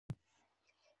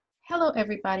Hello,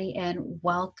 everybody, and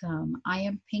welcome. I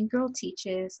am Pink Girl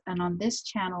Teaches, and on this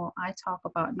channel, I talk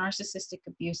about narcissistic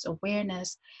abuse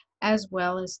awareness as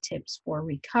well as tips for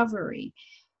recovery.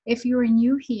 If you are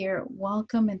new here,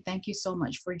 welcome and thank you so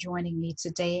much for joining me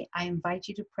today. I invite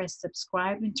you to press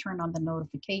subscribe and turn on the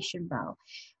notification bell.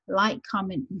 Like,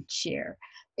 comment, and share.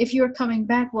 If you're coming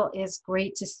back, well, it's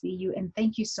great to see you, and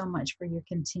thank you so much for your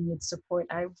continued support.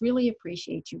 I really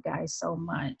appreciate you guys so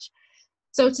much.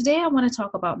 So today I want to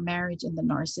talk about marriage and the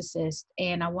narcissist,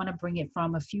 and I want to bring it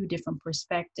from a few different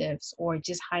perspectives or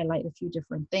just highlight a few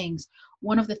different things.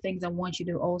 One of the things I want you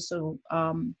to also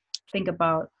think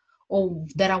about, or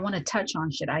that I want to touch on,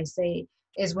 should I say,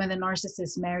 is when the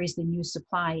narcissist marries the new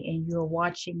supply and you're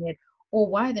watching it, or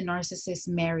why the narcissist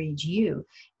married you.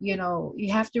 You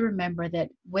have to remember that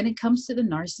when it comes to the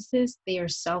narcissist, they are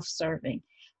self serving.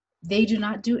 They do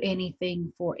not do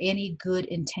anything for any good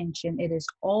intention. It is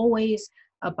always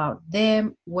about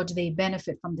them. What do they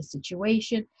benefit from the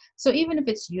situation? So even if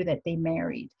it's you that they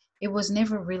married, it was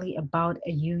never really about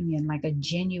a union, like a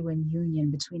genuine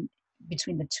union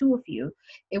between the two of you.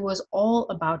 It was all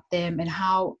about them and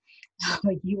how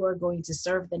you are going to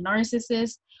serve the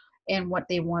narcissist and what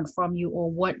they want from you or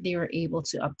what they are able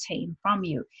to obtain from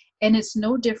you. And it's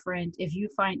no different if you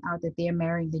find out that they're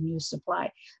marrying the new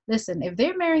supply. Listen, if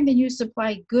they're marrying the new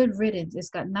supply, good riddance. It's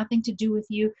got nothing to do with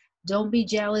you. Don't be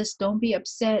jealous. Don't be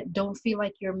upset. Don't feel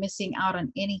like you're missing out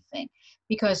on anything,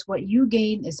 because what you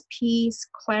gain is peace,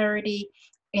 clarity,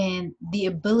 and the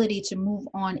ability to move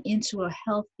on into a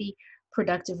healthy,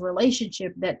 productive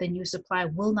relationship that the new supply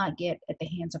will not get at the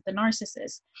hands of the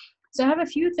narcissist. So I have a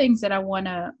few things that I want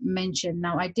to mention.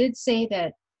 Now, I did say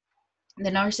that the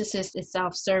narcissist is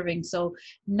self-serving. So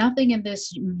nothing in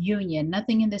this union,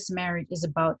 nothing in this marriage is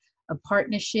about a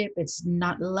partnership. It's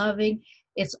not loving.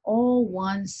 It's all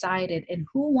one-sided. And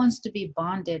who wants to be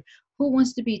bonded? Who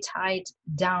wants to be tied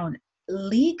down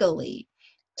legally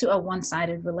to a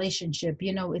one-sided relationship?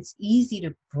 It's easy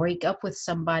to break up with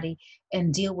somebody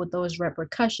and deal with those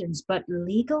repercussions, but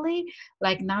legally,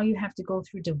 like now you have to go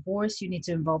through divorce. You need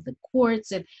to involve the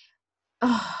courts, and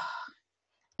oh,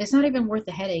 it's not even worth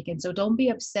the headache. And so don't be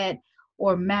upset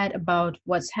or mad about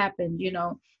what's happened.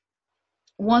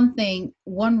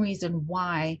 One reason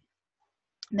why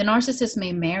the narcissist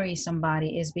may marry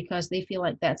somebody is because they feel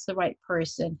like that's the right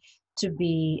person to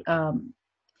be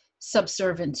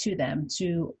subservient to them,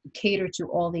 to cater to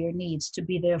all their needs, to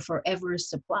be their forever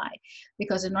supply.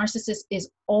 Because a narcissist is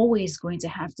always going to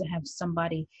have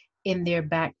somebody in their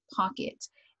back pocket.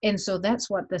 And so that's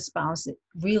what the spouse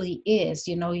really is.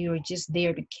 You're just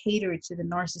there to cater to the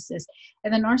narcissist.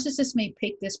 And the narcissist may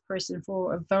pick this person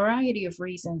for a variety of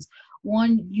reasons.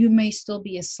 One, you may still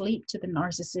be asleep to the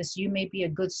narcissist. You may be a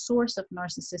good source of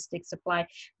narcissistic supply.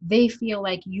 They feel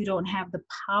like you don't have the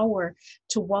power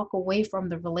to walk away from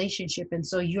the relationship. And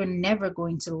so you're never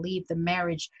going to leave the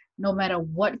marriage, no matter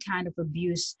what kind of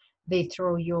abuse they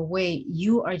throw your way.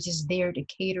 You are just there to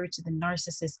cater to the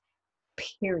narcissist,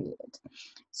 period.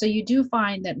 So you do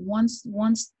find that once a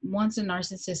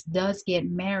narcissist does get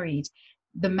married,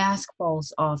 the mask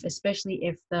falls off, especially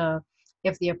if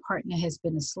their partner has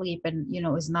been asleep and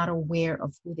is not aware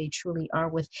of who they truly are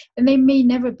with. And they may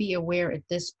never be aware at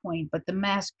this point, but the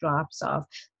mask drops off.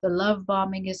 The love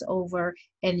bombing is over,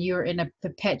 and you're in a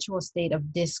perpetual state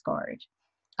of discard.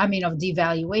 I mean, of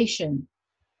devaluation,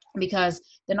 because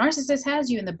the narcissist has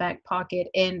you in the back pocket.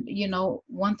 And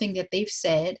one thing that they've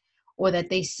said, or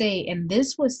that they say, and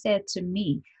this was said to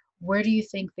me: where do you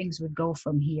think things would go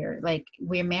from here? Like,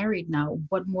 we're married now.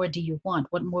 What more do you want?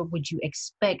 What more would you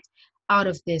expect out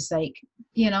of this? Like,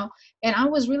 and I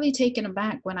was really taken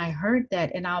aback when I heard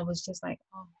that. And I was just like,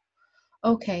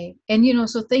 oh, okay. And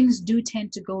so things do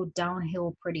tend to go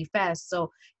downhill pretty fast. So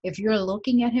if you're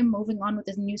looking at him moving on with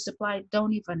his new supply,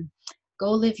 don't even go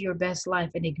live your best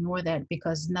life and ignore that,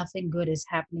 because nothing good is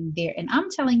happening there. And I'm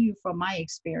telling you from my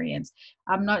experience.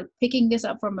 I'm not picking this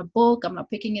up from a book. I'm not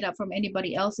picking it up from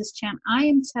anybody else's channel. I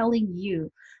am telling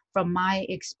you from my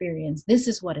experience. This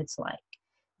is what it's like.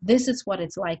 This is what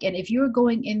it's like. And if you're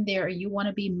going in there and you want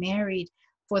to be married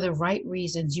for the right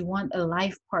reasons, you want a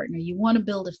life partner, you want to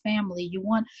build a family, you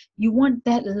want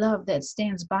that love that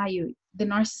stands by you, the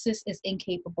narcissist is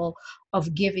incapable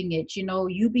of giving it.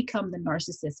 You become the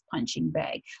narcissist punching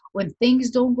bag. When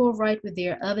things don't go right with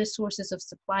their other sources of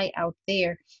supply out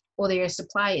there, or their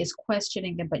supply is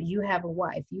questioning them, but you have a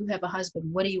wife, you have a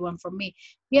husband, what do you want from me?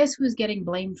 Guess who's getting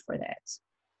blamed for that?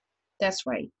 That's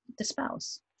right, the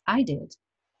spouse. I did.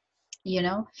 you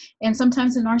know and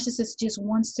sometimes the narcissist just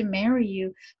wants to marry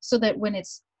you so that when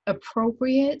it's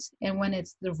appropriate and when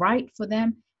it's the right for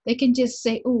them, they can just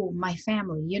say, oh, my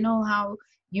family. You know how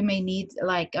You may need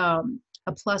like a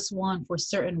plus one for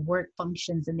certain work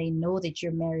functions, and they know that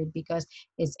you're married because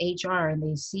it's HR and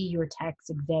they see your tax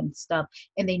exempt stuff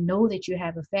and they know that you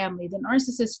have a family. The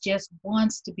narcissist just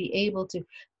wants to be able to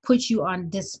put you on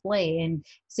display and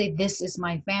say, this is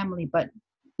my family. But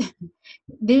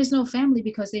there's no family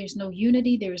because there's no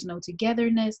unity, there's no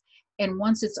togetherness. And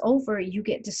once it's over, you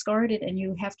get discarded and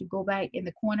you have to go back in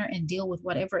the corner and deal with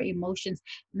whatever emotions,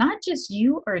 not just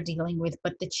you are dealing with,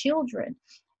 but the children.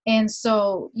 And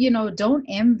so, don't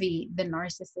envy the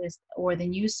narcissist or the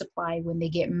new supply when they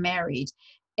get married.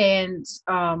 And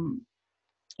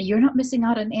you're not missing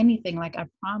out on anything. Like, I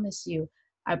promise you,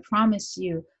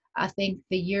 I think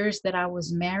the years that I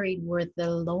was married were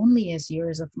the loneliest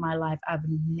years of my life. I've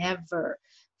never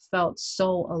felt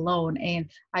so alone. And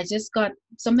I just got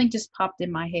something just popped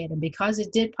in my head. And because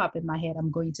it did pop in my head,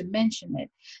 I'm going to mention it.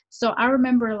 So I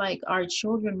remember like our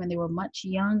children when they were much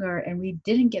younger and we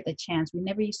didn't get the chance. We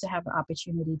never used to have the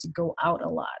opportunity to go out a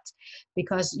lot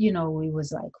because, we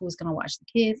was like, who's going to watch the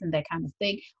kids and that kind of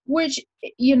thing, which,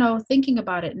 thinking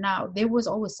about it now, there was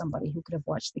always somebody who could have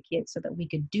watched the kids so that we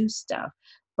could do stuff.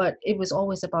 But it was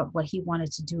always about what he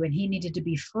wanted to do, and he needed to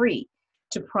be free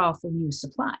to prowl for new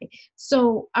supply.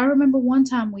 So I remember one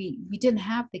time we didn't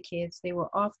have the kids; they were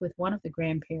off with one of the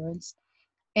grandparents,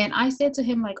 and I said to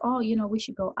him like, "Oh, we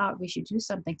should go out. We should do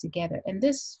something together." And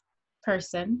this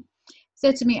person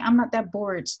said to me, "I'm not that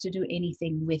bored to do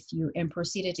anything with you," and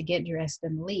proceeded to get dressed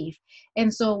and leave.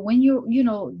 And so when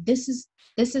this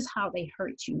is how they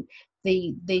hurt you.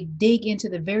 They dig into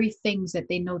the very things that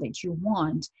they know that you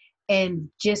want and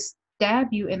just stab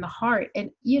you in the heart. And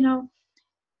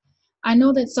I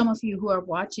know that some of you who are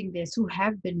watching this who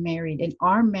have been married and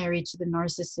are married to the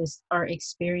narcissist are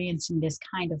experiencing this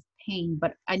kind of pain,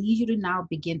 but I need you to now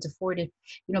begin to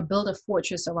build a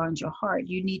fortress around your heart.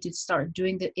 You need to start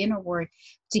doing the inner work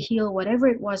to heal whatever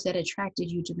it was that attracted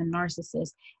you to the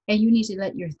narcissist, and you need to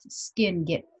let your skin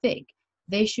get thick.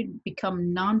 They should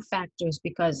become non-factors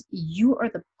because you are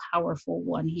the powerful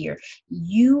one here.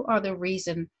 You are the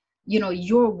reason,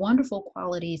 your wonderful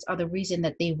qualities are the reason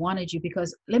that they wanted you.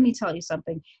 Because let me tell you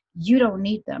something, you don't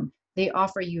need them. They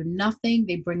offer you nothing,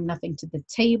 they bring nothing to the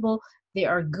table, they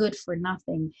are good for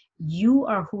nothing. You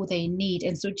are who they need.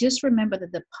 And so just remember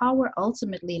that the power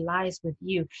ultimately lies with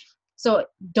you. So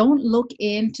don't look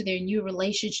into their new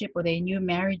relationship or their new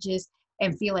marriages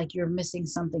and feel like you're missing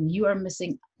something. You are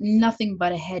missing nothing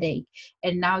but a headache.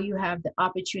 And now you have the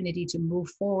opportunity to move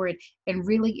forward and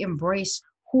really embrace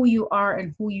who you are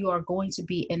and who you are going to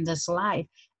be in this life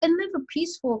and live a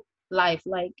peaceful life.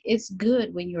 Like, it's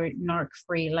good when you're narc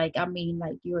free. Like, I mean,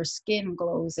 like, your skin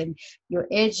glows and your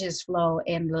edges flow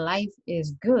and life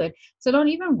is good. So don't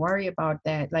even worry about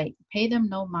that. Like, pay them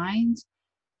no mind.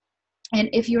 And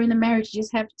if you're in the marriage,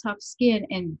 just have tough skin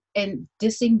and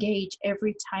disengage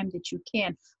every time that you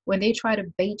can. When they try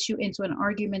to bait you into an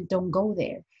argument, don't go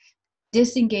there.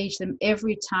 Disengage them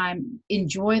every time.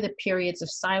 Enjoy the periods of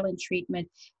silent treatment.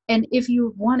 And if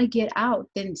you want to get out,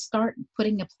 then start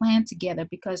putting a plan together,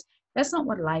 because that's not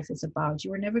what life is about.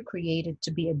 You were never created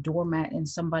to be a doormat in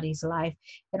somebody's life.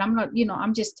 And I'm not,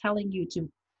 I'm just telling you to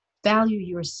value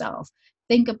yourself.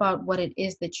 Think about what it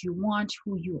is that you want,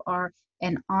 who you are,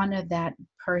 and honor that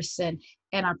person.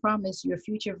 And I promise your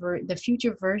the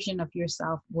future version of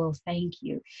yourself will thank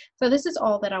you. So this is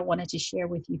all that I wanted to share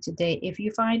with you today. If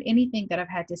you find anything that I've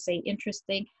had to say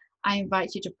interesting, I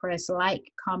invite you to press like,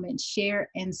 comment, share,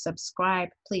 and subscribe,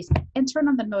 please, and turn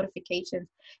on the notifications.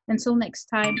 Until next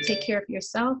time, take care of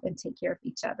yourself and take care of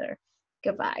each other.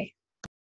 Goodbye.